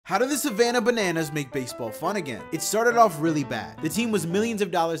How did the Savannah Bananas make baseball fun again? It started off really bad. The team was millions of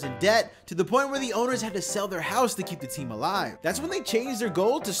dollars in debt to the point where the owners had to sell their house to keep the team alive. That's when they changed their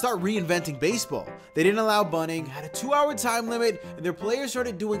goal to start reinventing baseball. They didn't allow bunting, had a 2-hour time limit, and their players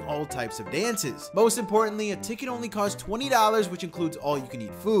started doing all types of dances. Most importantly, a ticket only cost $20, which includes all you can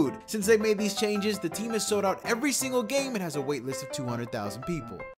eat food. Since they made these changes, the team has sold out every single game and has a wait list of 200,000 people.